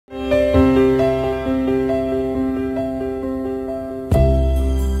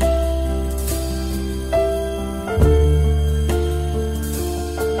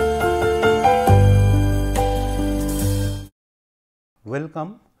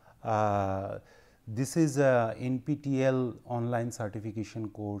This is a NPTEL online certification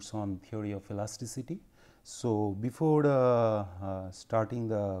course on theory of elasticity. So, before starting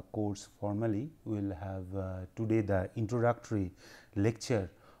the course formally, we will have today the introductory lecture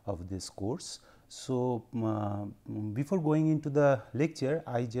of this course. So, before going into the lecture,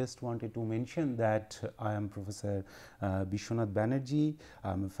 I just wanted to mention that I am Professor Bishwanath Banerjee.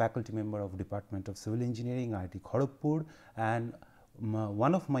 I am a faculty member of Department of Civil Engineering, IIT Kharagpur, and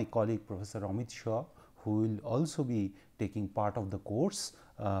one of my colleague Professor Amit Shah, who will also be taking part of the course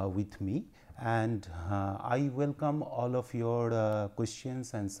with me, and I welcome all of your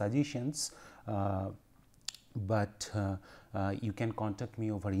questions and suggestions. But you can contact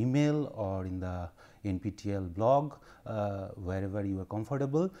me over email or in the NPTEL blog, wherever you are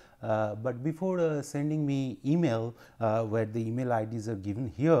comfortable. But before sending me email, where the email IDs are given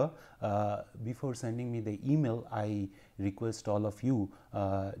here, before sending me the email, I request all of you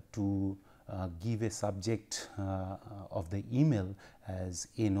to give a subject of the email as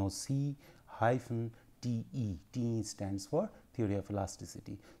NOC hyphen TE. TE stands for theory of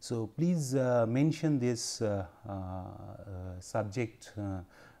elasticity. So, please mention this subject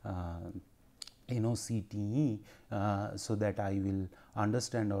NOCTE so that I will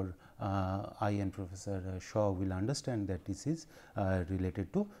understand, or I and Professor Shaw will understand that this is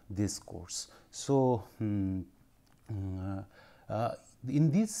related to this course. So, in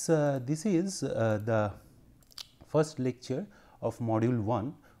this this is the first lecture of module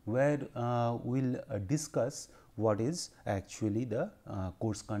 1, where we will discuss what is actually the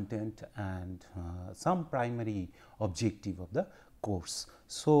course content and some primary objective of the course.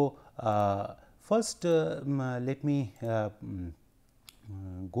 So, first let me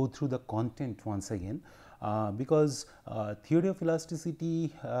go through the content once again, because theory of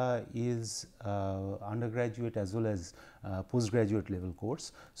elasticity is undergraduate as well as postgraduate level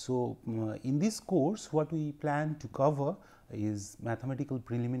course. So, in this course what we plan to cover is mathematical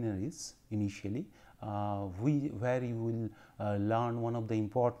preliminaries initially, where you will learn one of the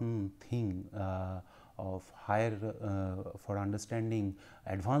important thing of higher for understanding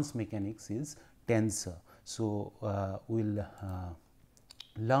advanced mechanics is tensor. So, we will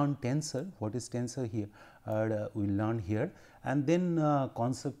learn tensor. What is tensor here? We will learn here, and then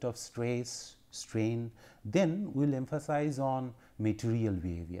concept of stress, strain. Then we will emphasize on material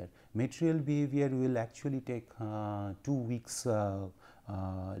behavior. Material behavior will actually take 2 weeks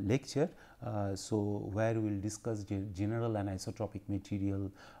lecture. So, where we will discuss general and isotropic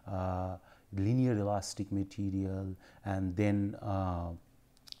material, linear elastic material, and then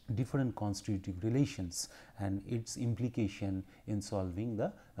different constitutive relations and its implication in solving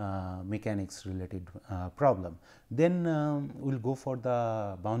the mechanics related problem. Then we will go for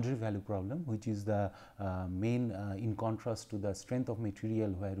the boundary value problem, which is the main in contrast to the strength of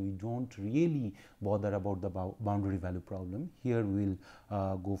material, where we do not really bother about the boundary value problem. Here we will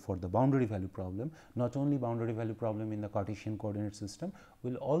go for the boundary value problem. Not only boundary value problem in the Cartesian coordinate system,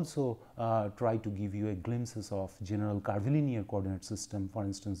 we will also try to give you a glimpses of general curvilinear coordinate system, for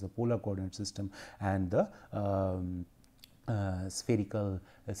instance the polar coordinate system and the spherical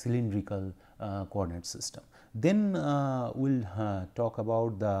cylindrical coordinate system. Then we will talk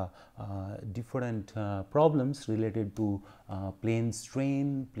about the different problems related to plane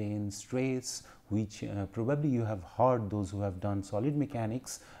strain, plane stress, which probably you have heard. Those who have done solid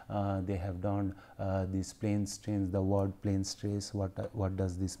mechanics, they have done these plane strains, the word plane stress, what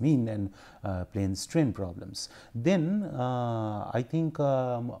does this mean, and plane strain problems. Then I think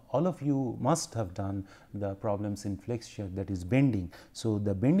all of you must have done the problems in flexure, that is bending. So,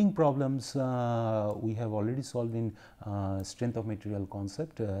 the bending problems we have already solved in strength of material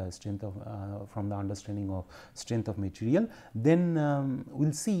concept, strength of from the understanding of strength of material. Then we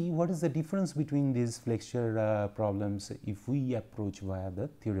will see what is the difference between these flexure problems if we approach via the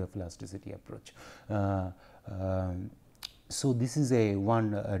theory of elasticity approach. So, this is a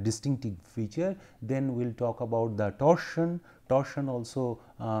one distinctive feature. Then we will talk about the torsion. Torsion also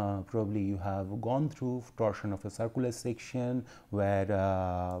probably you have gone through torsion of a circular section,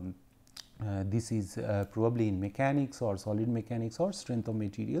 where this is probably in mechanics or solid mechanics or strength of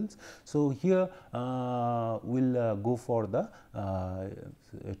materials. So, here we will go for the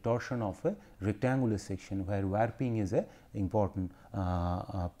torsion of a rectangular section, where warping is a important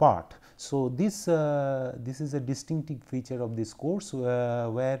part. So, this is a distinctive feature of this course,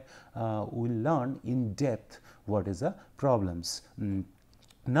 where we will learn in depth what is the problems.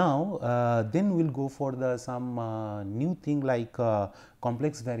 Now, then we will go for the some new thing like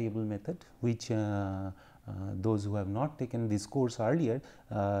complex variable method, which those who have not taken this course earlier,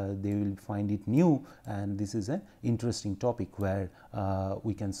 they will find it new, and this is an interesting topic where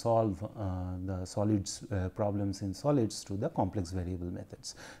we can solve the solids problems in solids through the complex variable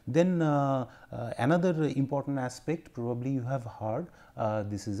methods. Then another important aspect probably you have heard,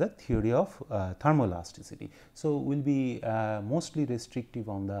 this is a theory of thermoelasticity. So, we will be mostly restrictive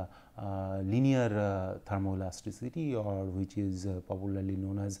on the linear thermoelasticity, or which is popularly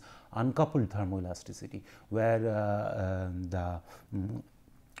known as uncoupled thermoelasticity, where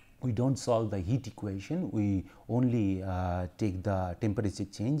we do not solve the heat equation, we only take the temperature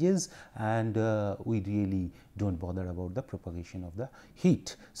changes, and we really do not bother about the propagation of the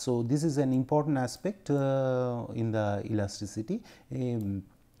heat. So, this is an important aspect in the elasticity.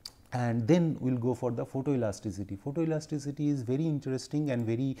 And then we will go for the photoelasticity. Photoelasticity is very interesting and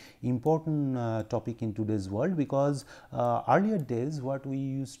very important topic in today's world, because earlier days what we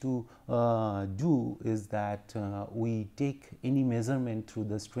used to do is that we take any measurement through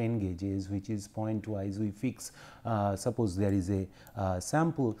the strain gauges, which is point wise. We fix, suppose there is a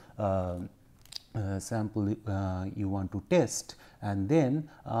sample you want to test, and then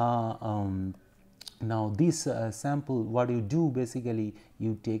now this sample, what you do basically,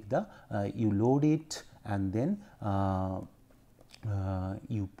 you take the you load it, and then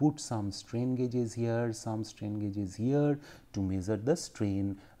you put some strain gauges here, some strain gauges here to measure the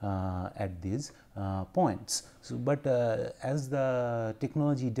strain at these points. So, but as the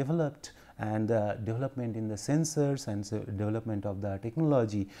technology developed and development in the sensors and development of the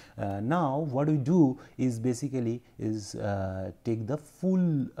technology, now what we do is basically is take the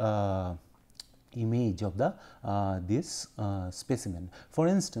full image of the this specimen. For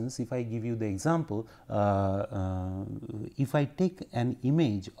instance, if I give you the example, if I take an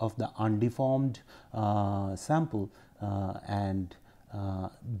image of the undeformed sample, and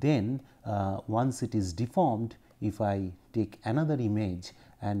then once it is deformed, if I take another image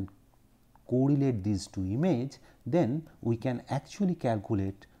and correlate these two images, then we can actually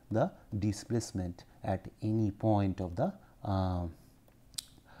calculate the displacement at any point of the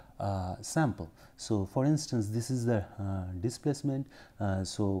sample. So, for instance, this is the displacement.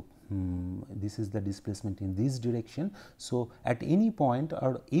 This is the displacement in this direction. So, at any point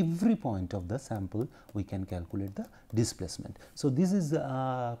or every point of the sample, we can calculate the displacement. So, this is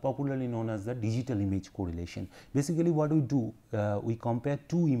popularly known as the digital image correlation. Basically, what we do, we compare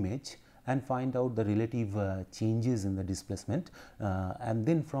two images and find out the relative changes in the displacement, and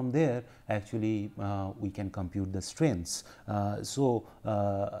then from there actually we can compute the strains.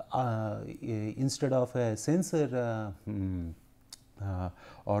 Instead of a sensor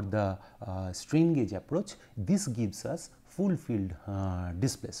or the strain gauge approach, this gives us full field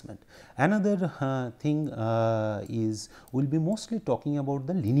displacement. Another thing is we will be mostly talking about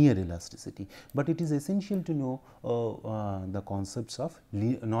the linear elasticity, but it is essential to know the concepts of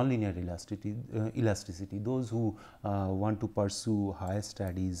nonlinear elasticity. Those who want to pursue higher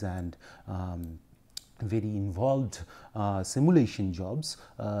studies and very involved simulation jobs,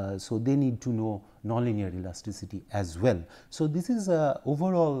 so they need to know nonlinear elasticity as well. So, this is a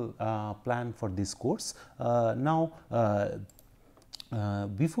overall plan for this course. Now,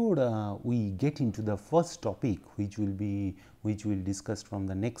 before we get into the first topic, which will discuss from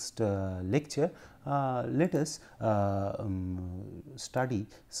the next lecture, let us study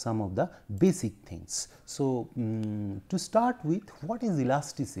some of the basic things. So, to start with, what is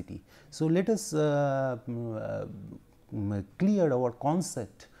elasticity? So, let us clear our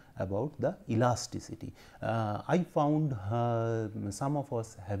concept about the elasticity. I found some of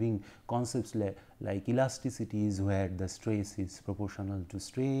us having concepts like elasticity is where the stress is proportional to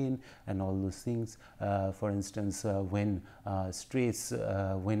strain and all those things. For instance, when stress,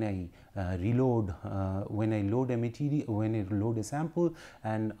 when I reload, when I load a material, when I load a sample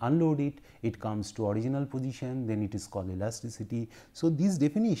and unload it, it comes to original position, then it is called elasticity. So, these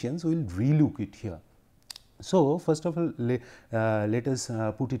definitions we will relook it here. So, first of all, let us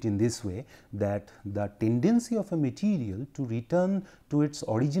put it in this way, that the tendency of a material to return to its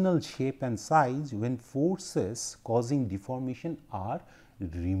original shape and size when forces causing deformation are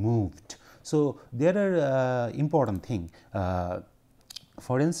removed. So, there are important things.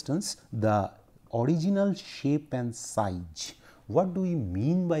 For instance, the original shape and size. What do we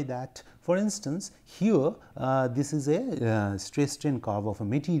mean by that? For instance, here this is a stress strain curve of a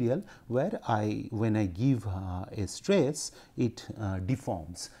material where when I give a stress, it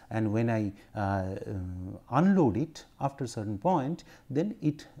deforms, and when I unload it after a certain point, then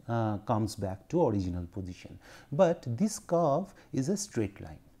it comes back to original position. But this curve is a straight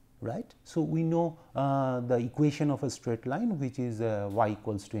line. right. So, we know the equation of a straight line, which is y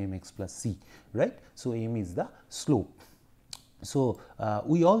equals to mx plus c, right. So, m is the slope. So,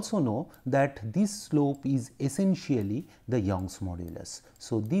 we also know that this slope is essentially the Young's modulus.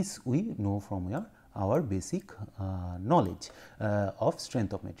 So, this we know from our basic knowledge of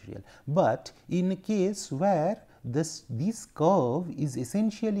strength of material. But in a case where this curve is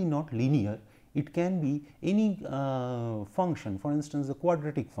essentially not linear, it can be any function, for instance, a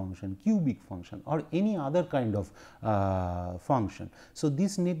quadratic function, cubic function, or any other kind of function. So,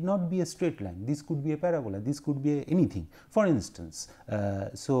 this need not be a straight line, this could be a parabola, this could be anything, for instance.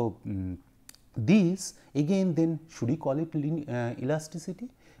 This again, then should we call it elasticity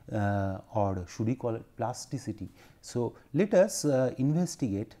or should we call it plasticity? So, let us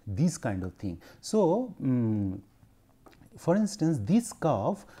investigate this kind of thing. So, for instance, this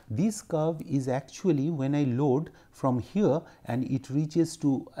curve is actually when I load from here and it reaches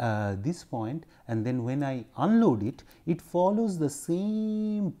to this point, and then when I unload it, it follows the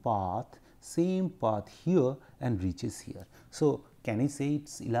same path here and reaches here. So, can I say it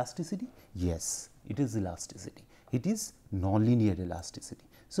is elasticity? Yes, it is elasticity. It is nonlinear elasticity.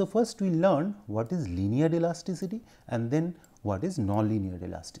 So, first we learn what is linear elasticity and then what is nonlinear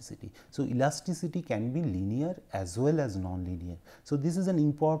elasticity. So, elasticity can be linear as well as nonlinear. So, this is an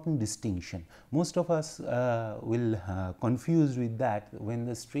important distinction. Most of us will confuse with that. When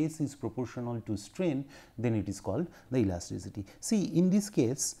the stress is proportional to strain, then it is called the elasticity. See, in this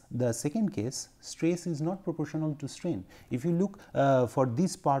case, the second case, stress is not proportional to strain. If you look for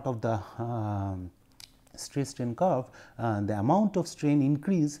this part of the stress strain curve, the amount of strain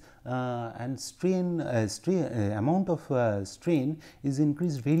increase and amount of strain is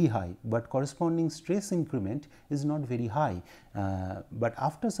increased very high, but corresponding stress increment is not very high, but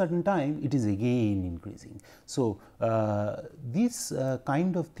after certain time it is again increasing. So, this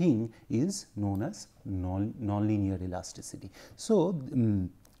kind of thing is known as nonlinear elasticity. So,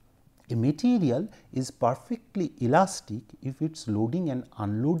 a material is perfectly elastic if its loading and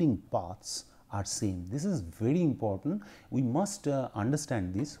unloading paths are same. This is very important. We must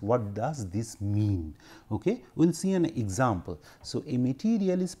understand this. What does this mean? Okay, we will see an example. So, a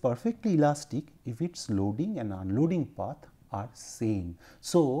material is perfectly elastic if its loading and unloading path are same.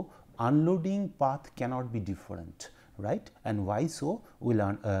 So, unloading path cannot be different, right, and why so? We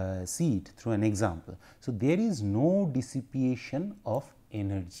will see it through an example. So, there is no dissipation of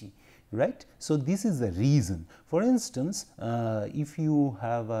energy, right. So, this is the reason. For instance, if you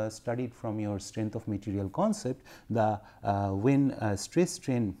have studied from your strength of material concept, the when stress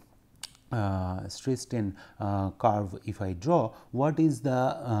strain curve, if I draw, what is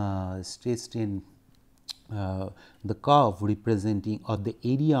the stress strain the curve representing, or the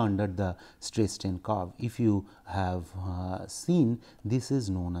area under the stress strain curve? If you have seen, this is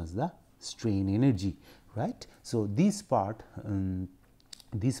known as the strain energy, right. So, this part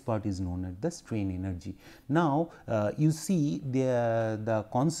is known as the strain energy. Now, you see the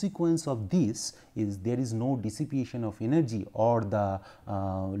consequence of this is there is no dissipation of energy, or the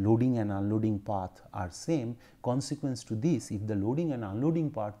loading and unloading path are same. Consequence to this, if the loading and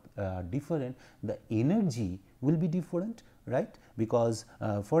unloading path are different, the energy will be different, right, because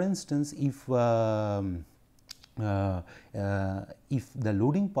for instance, if the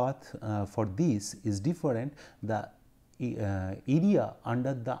loading path for this is different, the area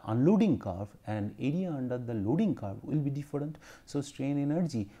under the unloading curve and area under the loading curve will be different. So, strain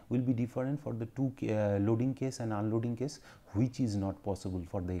energy will be different for the two loading case and unloading case, which is not possible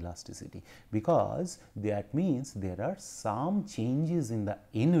for the elasticity, because that means there are some changes in the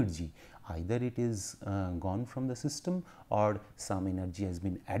energy, either it is gone from the system or some energy has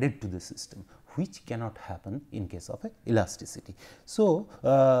been added to the system, which cannot happen in case of a elasticity. So,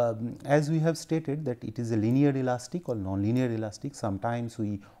 as we have stated that it is a linear elastic or non-linear elastic. Sometimes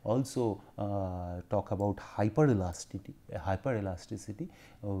we also talk about hyperelasticity,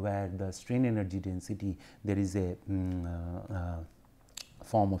 where the strain energy density, there is a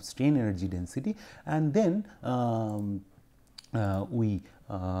form of strain energy density, and then we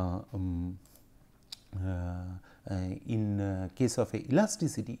in case of a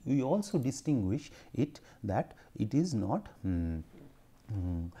elasticity, we also distinguish it that it is not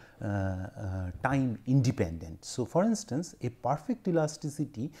time independent. So, for instance, a perfect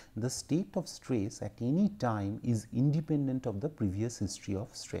elasticity, the state of stress at any time is independent of the previous history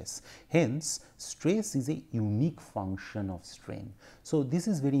of stress. Hence, stress is a unique function of strain. So, this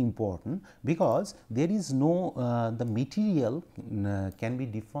is very important, because there is no the material can be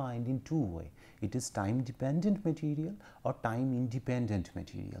defined in two ways. It is time dependent material or time independent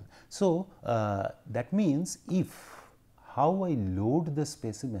material. So, that means if how I load the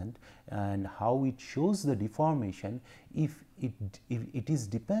specimen and how it shows the deformation, if it is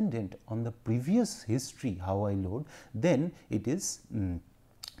dependent on the previous history how I load, then it is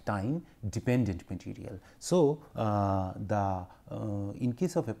time dependent material. So, in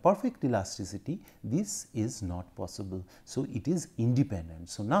case of a perfect elasticity, this is not possible. So, it is independent.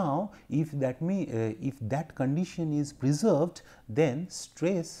 So, now if that condition is preserved, then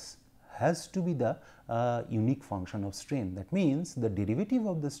stress has to be the unique function of strain. That means, the derivative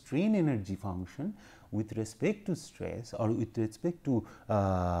of the strain energy function with respect to stress or with respect to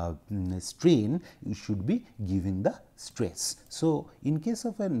strain, you should be giving the stress. So, in case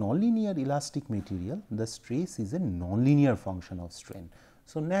of a nonlinear elastic material, the stress is a nonlinear function of strain.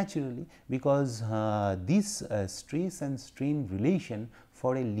 So, naturally, because this stress and strain relation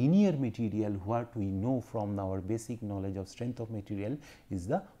for a linear material, what we know from our basic knowledge of strength of material is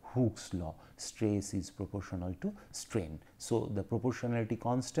the Hooke's law. Stress is proportional to strain. So, the proportionality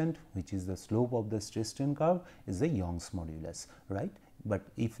constant, which is the slope of the stress strain curve, is the Young's modulus, right. But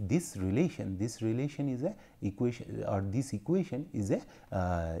if this relation is a equation, or this equation is a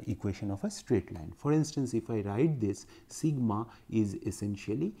equation of a straight line. For instance, if I write this, sigma is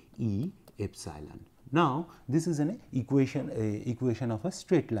essentially E epsilon. Now, this is an equation of a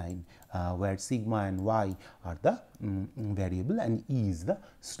straight line where sigma and y are the variable and E is the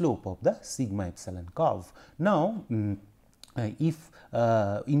slope of the sigma epsilon curve. Now, if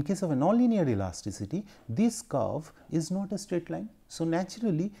in case of a nonlinear elasticity, this curve is not a straight line. So,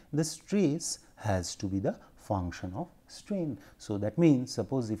 naturally, the stress has to be the function of strain. So, that means,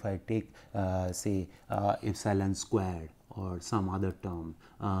 suppose if I take say epsilon squared or some other term,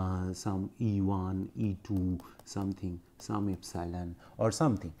 some E1, E2, something, some epsilon or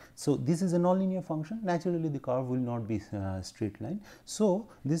something. So, this is a nonlinear function, naturally the curve will not be straight line. So,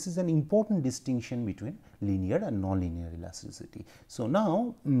 this is an important distinction between linear and nonlinear elasticity. So,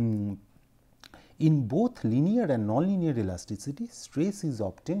 now in both linear and nonlinear elasticity, stress is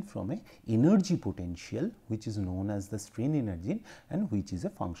obtained from a energy potential, which is known as the strain energy and which is a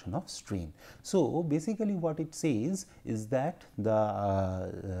function of strain. So, basically what it says is that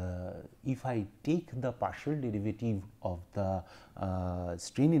the if I take the partial derivative of the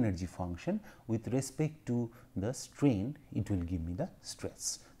strain energy function with respect to the strain, it will give me the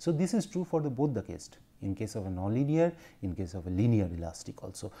stress. So, this is true for both the case, in case of a nonlinear, in case of a linear elastic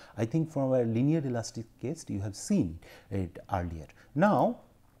also. I think from a linear elastic case you have seen it earlier. Now,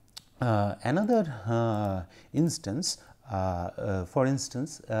 another instance, for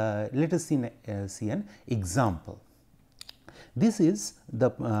instance, let us see an example. This is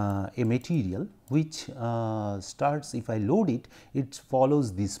the a material which starts, if I load it, it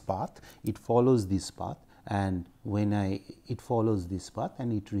follows this path, and when it follows this path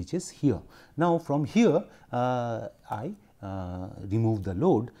and it reaches here. Now, from here I remove the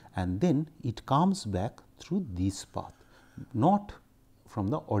load and then it comes back through this path, not from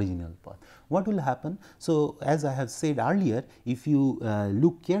the original path. What will happen? So, as I have said earlier, if you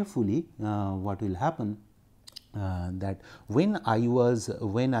look carefully, what will happen, that when I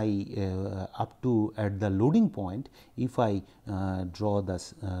up to at the loading point, if I draw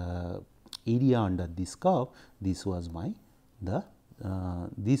this area under this curve, this was my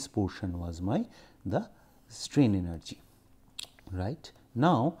this portion was my the strain energy, right.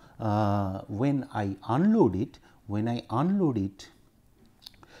 Now, when I unload it,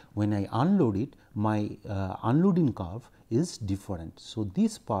 my unloading curve is different. So,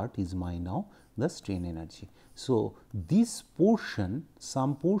 this part is my now the strain energy. So, this portion,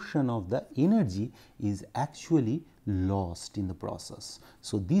 some portion of the energy is actually lost in the process.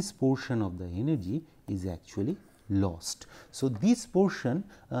 So, this portion of the energy is actually lost. So, this portion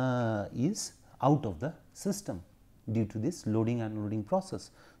is out of the system due to this loading and unloading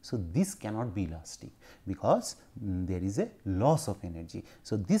process. So, this cannot be elastic because there is a loss of energy.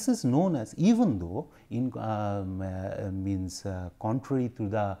 So, this is known as, even though in means contrary to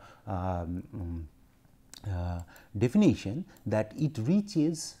the definition, that it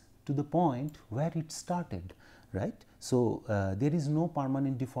reaches to the point where it started, right. So, there is no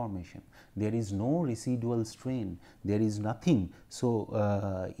permanent deformation, there is no residual strain, there is nothing.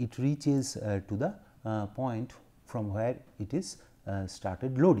 So, it reaches to the point from where it is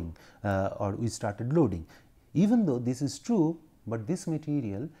started loading or we started loading. Even though this is true, but this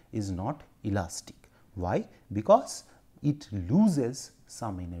material is not elastic. Why? Because it loses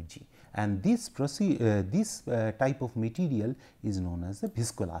some energy, and this type of material is known as the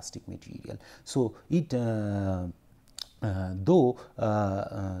viscoelastic material. So, it though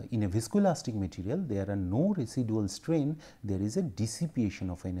in a viscoelastic material there are no residual strain, there is a dissipation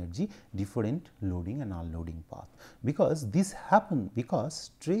of energy, different loading and unloading path, because this happen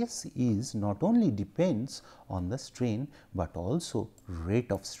because stress is not only depends on the strain, but also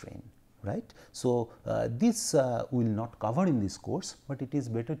rate of strain, right. So, this we will not cover in this course, but it is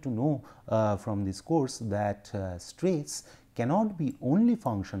better to know from this course that stress cannot be only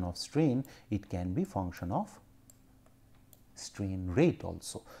function of strain, it can be function of strain rate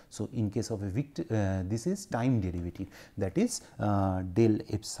also. So, in case of a this is time derivative, that is del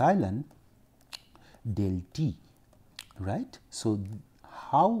epsilon del t, right. So,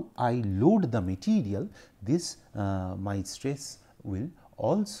 how I load the material, this my stress will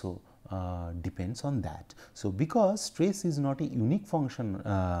also depends on that. So, because stress is not a unique function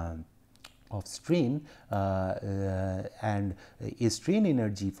of strain and a strain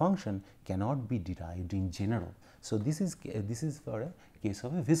energy function cannot be derived in general. So, this is for a case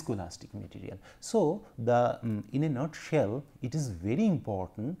of a viscoelastic material. So, the in a nutshell, it is very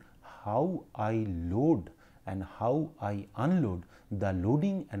important how I load and how I unload. The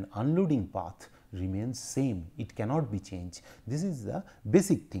loading and unloading path remains same, it cannot be changed. This is the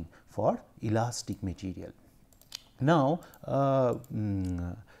basic thing for elastic material. Now,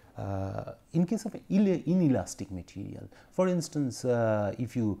 in case of inelastic material, for instance,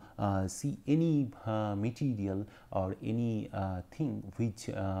 if you see any material or any thing which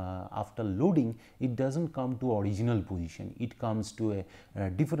after loading it does not come to original position, it comes to a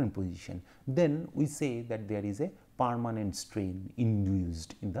different position, then we say that there is a permanent strain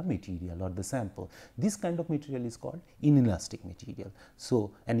induced in the material or the sample. This kind of material is called inelastic material.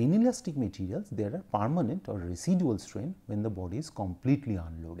 So, an inelastic materials, there are permanent or residual strain when the body is completely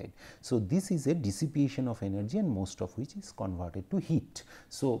unloaded. So, this is a dissipation of energy and most of which is converted to heat.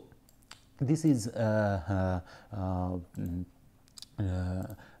 So, this is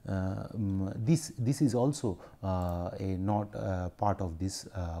this is also a not part of this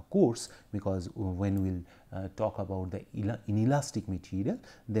course, because when we will talk about the inelastic material,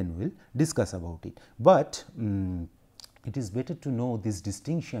 then we will discuss about it. But it is better to know this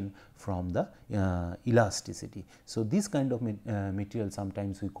distinction from the elasticity. So, this kind of material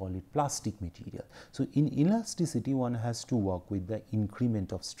sometimes we call it plastic material. So, in elasticity one has to work with the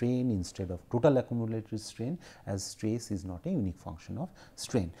increment of strain instead of total accumulated strain, as stress is not a unique function of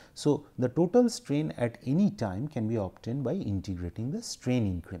strain. So, the total strain at any time can be obtained by integrating the strain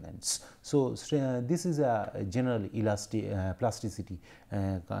increments. So, this is a general plasticity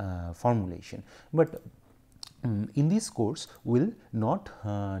formulation, but in this course we will not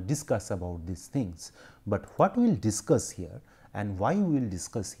discuss about these things, but what we will discuss here and why we will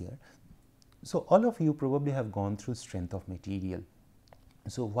discuss here. So, all of you probably have gone through strength of material.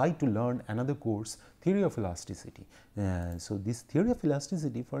 So, why to learn another course, theory of elasticity? So, this theory of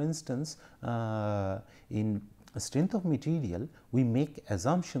elasticity, for instance, in strength of material, we make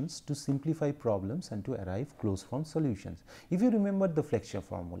assumptions to simplify problems and to arrive close form solutions. If you remember the flexure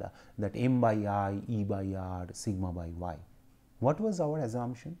formula, that m by I, E by R, sigma by Y, what was our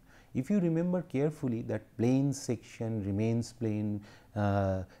assumption? If you remember carefully, that plane section remains plane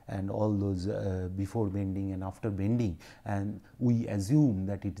and all those before bending and after bending, and we assume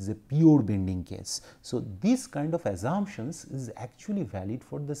that it is a pure bending case. So, this kind of assumptions is actually valid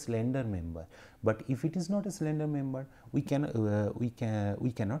for the slender member, but if it is not a slender member, we cannot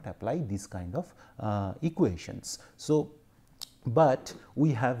apply this kind of equations. So, but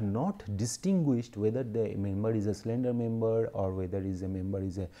we have not distinguished whether the member is a slender member or whether is a member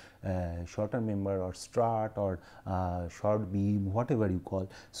is a shorter member or strut or short beam, whatever you call.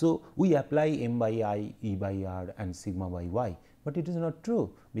 So, we apply m by I, E by R and sigma by Y, but it is not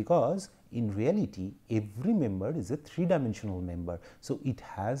true, because in reality every member is a three-dimensional member. So, it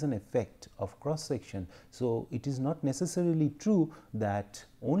has an effect of cross section. So, it is not necessarily true that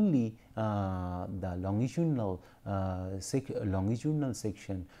only the longitudinal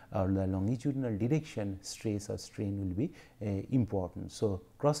section or the longitudinal direction stress or strain will be important. So,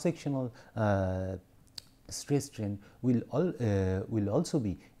 cross sectional stress strain will also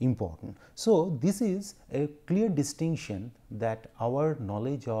be important. So, this is a clear distinction that our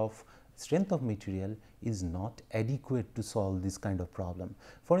knowledge of strength of material is not adequate to solve this kind of problem.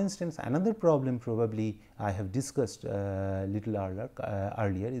 For instance, another problem probably I have discussed little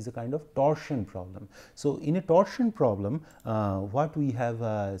earlier is a kind of torsion problem. So, in a torsion problem, what we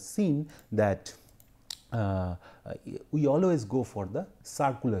have seen that we always go for the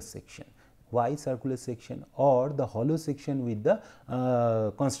circular section. Why circular section or the hollow section with the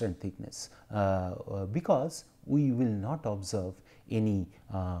constant thickness? Because we will not observe any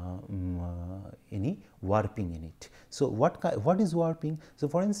warping in it. So, what is warping? So,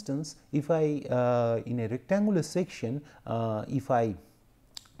 for instance, if I in a rectangular section, if I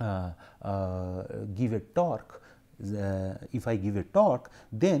give a torque, if I give a torque,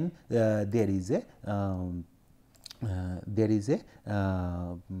 then there is a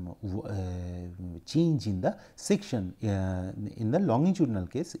change in the section. In the longitudinal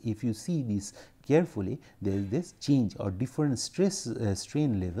case, if you see this carefully, there is this change or different stress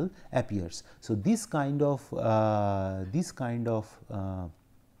strain level appears. So, this kind of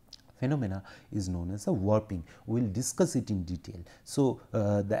phenomena is known as a warping. We will discuss it in detail. So,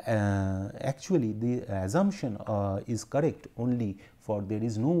 actually the assumption is correct only for there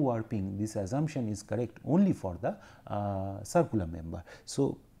is no warping. This assumption is correct only for the circular member.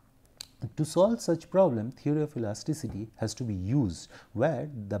 So, to solve such problem, theory of elasticity has to be used, where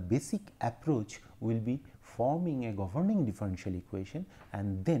the basic approach will be forming a governing differential equation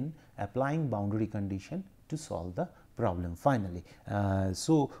and then applying boundary condition to solve the problem finally.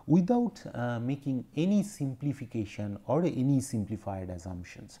 So, without making any simplification or any simplified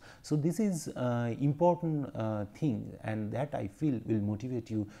assumptions. So, this is important thing, and that I feel will motivate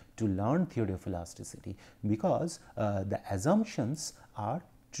you to learn theory of elasticity, because the assumptions are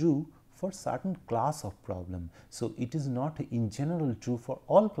true for certain class of problem. So, it is not in general true for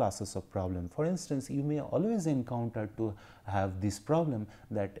all classes of problem. For instance, you may always encounter to have this problem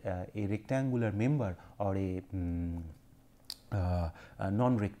that a rectangular member or a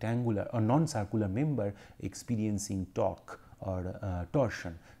non-rectangular or non-circular member experiencing torque or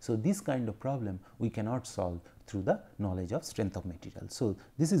torsion. So, this kind of problem we cannot solve through the knowledge of strength of material. So,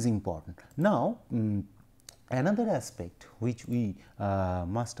 this is important. Now, another aspect which we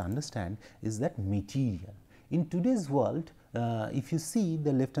must understand is that material. In today's world, if you see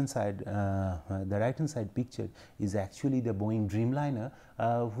the left hand side, the right hand side picture is actually the Boeing Dreamliner,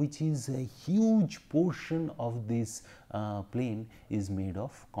 which is a huge portion of this plane is made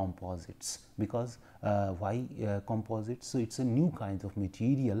of composites. Because why composites? So, it is a new kind of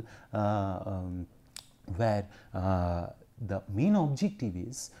material where the main objective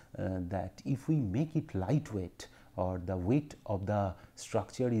is that if we make it lightweight, or the weight of the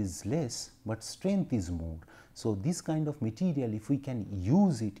structure is less, but strength is more. So, this kind of material, if we can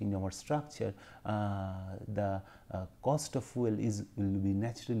use it in our structure, the cost of fuel will be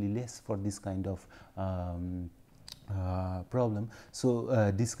naturally less for this kind of problem.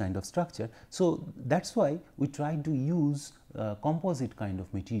 So, this kind of structure. So, that is why we try to use composite kind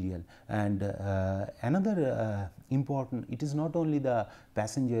of material. And another important, it is not only the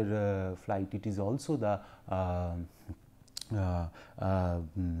passenger flight, it is also the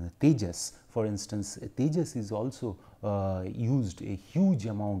Tejas. For instance, Tejas is also used a huge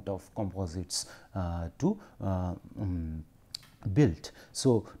amount of composites to build.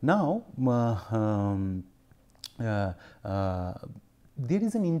 So, now there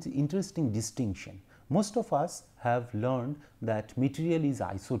is an interesting distinction. Most of us have learned that material is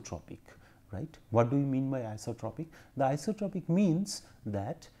isotropic, right? What do you mean by isotropic? The isotropic means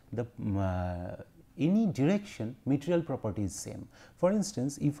that the any direction material property is same. For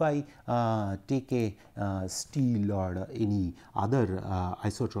instance, if I take a steel or any other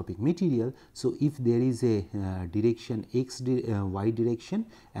isotropic material, so if there is a direction x y direction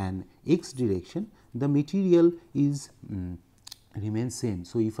and x direction, the material is remains same.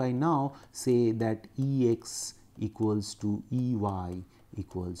 So, if I now say that E x equals to E y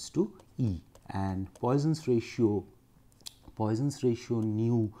equals to E, and Poisson's ratio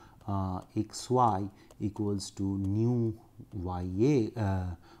nu x y equals to nu y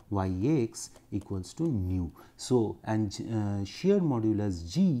x equals to nu. So, and shear modulus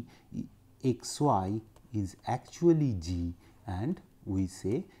G x y is actually G, and we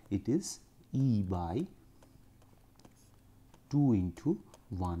say it is E by 2 into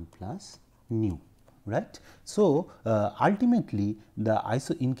 1 plus nu, right. So, ultimately the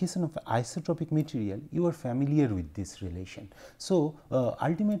in case of isotropic material, you are familiar with this relation. So,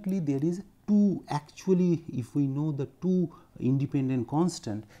 ultimately there is two, actually if we know the two independent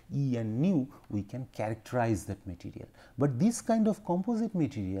constant E and nu, we can characterize that material. But this kind of composite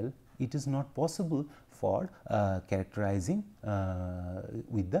material, it is not possible for characterizing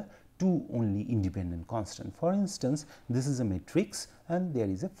with the two only independent constant. For instance, this is a matrix and there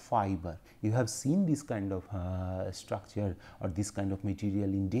is a fiber. You have seen this kind of structure or this kind of material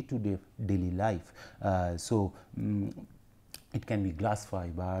in day to day daily life. So, It can be glass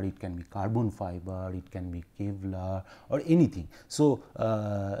fiber, it can be carbon fiber, it can be Kevlar or anything. So,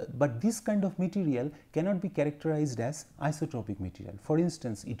 but this kind of material cannot be characterized as isotropic material. For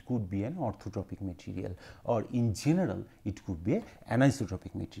instance, it could be an orthotropic material, or in general it could be an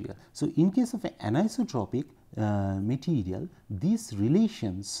anisotropic material. So, in case of an anisotropic material, these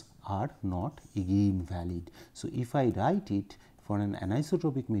relations are not again valid. So, if I write it for an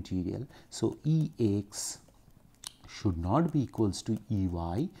anisotropic material, so Ex should not be equals to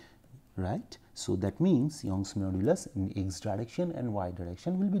Ey, right. So, that means Young's modulus in x direction and y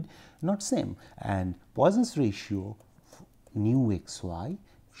direction will be not same, and Poisson's ratio nu xy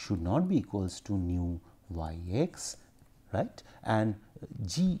should not be equals to nu yx, right, and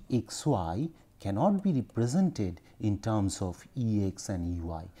gxy cannot be represented in terms of Ex and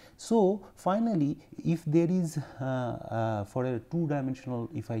Ey. So, finally, if there is for a two dimensional,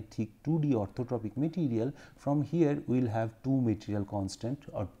 if I take 2D orthotropic material, from here we will have two material constant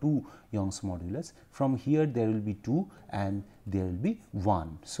or two Young's modulus, from here there will be 2 and there will be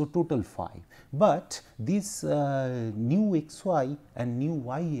 1. So, total 5, but this nu xy and nu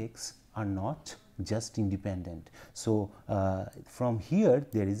yx are not just independent. So, from here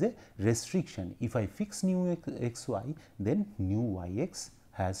there is a restriction. If I fix nu xy, then nu yx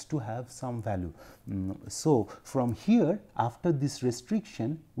has to have some value. So, from here, after this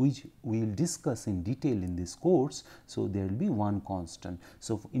restriction, which we will discuss in detail in this course, so there will be one constant.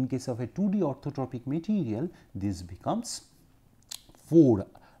 So, in case of a 2D orthotropic material, this becomes 4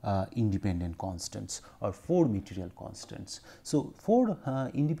 independent constants or 4 material constants. So,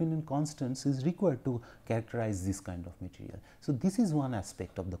 4 independent constants is required to characterize this kind of material. So, this is one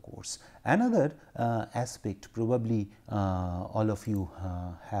aspect of the course. Another aspect, probably all of you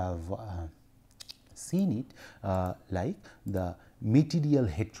have seen it, like the material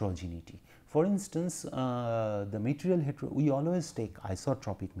heterogeneity. For instance, the material we always take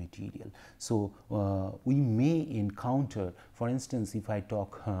isotropic material. So, we may encounter, for instance, if I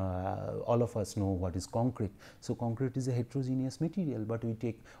talk, all of us know what is concrete. So, concrete is a heterogeneous material, but we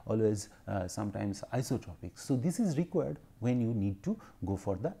take always sometimes isotropic. So, this is required when you need to go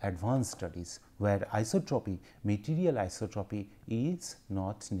for the advanced studies, where isotropy, material isotropy is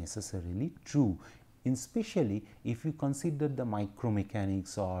not necessarily true. Especially if you consider the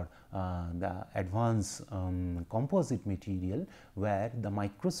micromechanics or the advanced composite material, where the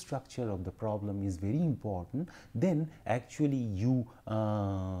microstructure of the problem is very important, then actually you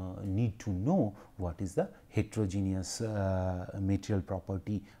need to know what is the heterogeneous material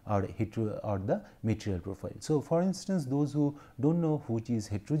property or the material profile. So, for instance, those who do not know which is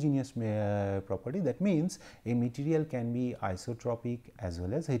heterogeneous property, that means a material can be isotropic as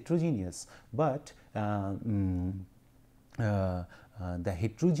well as heterogeneous, but the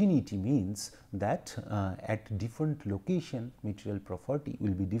heterogeneity means that at different location material property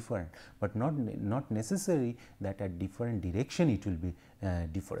will be different, but not necessary that at different direction it will be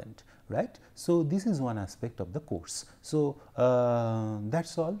different, right. So, this is one aspect of the course. So, that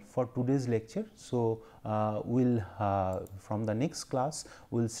is all for today's lecture. So, we will from the next class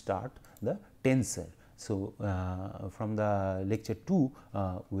we will start the tensor. So, from the lecture 2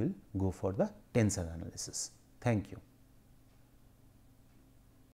 we will go for the tensor analysis. Thank you.